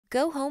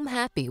Go home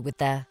happy with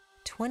the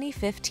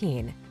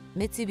 2015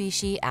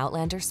 Mitsubishi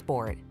Outlander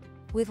Sport.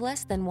 With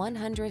less than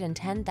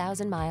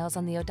 110,000 miles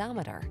on the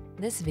odometer,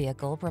 this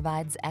vehicle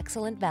provides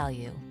excellent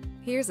value.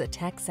 Here's a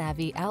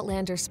tech-savvy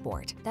Outlander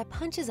Sport that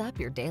punches up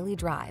your daily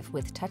drive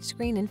with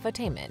touchscreen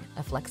infotainment,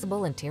 a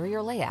flexible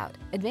interior layout,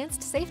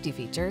 advanced safety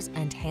features,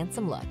 and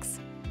handsome looks.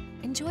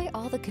 Enjoy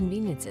all the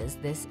conveniences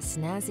this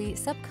snazzy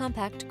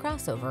subcompact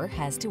crossover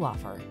has to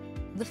offer.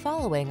 The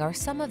following are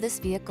some of this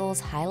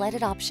vehicle's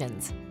highlighted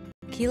options: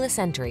 keyless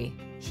entry,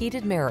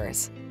 heated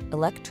mirrors,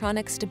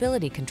 electronic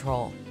stability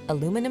control,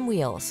 aluminum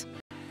wheels,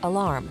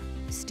 alarm,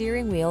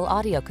 steering wheel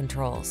audio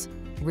controls,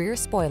 rear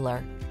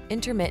spoiler,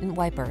 intermittent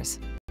wipers,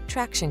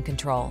 traction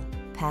control,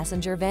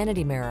 passenger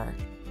vanity mirror.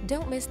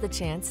 Don't miss the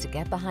chance to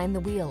get behind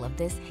the wheel of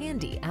this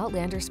handy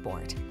Outlander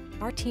Sport.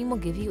 Our team will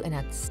give you an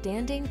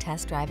outstanding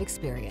test drive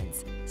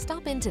experience.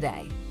 Stop in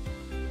today.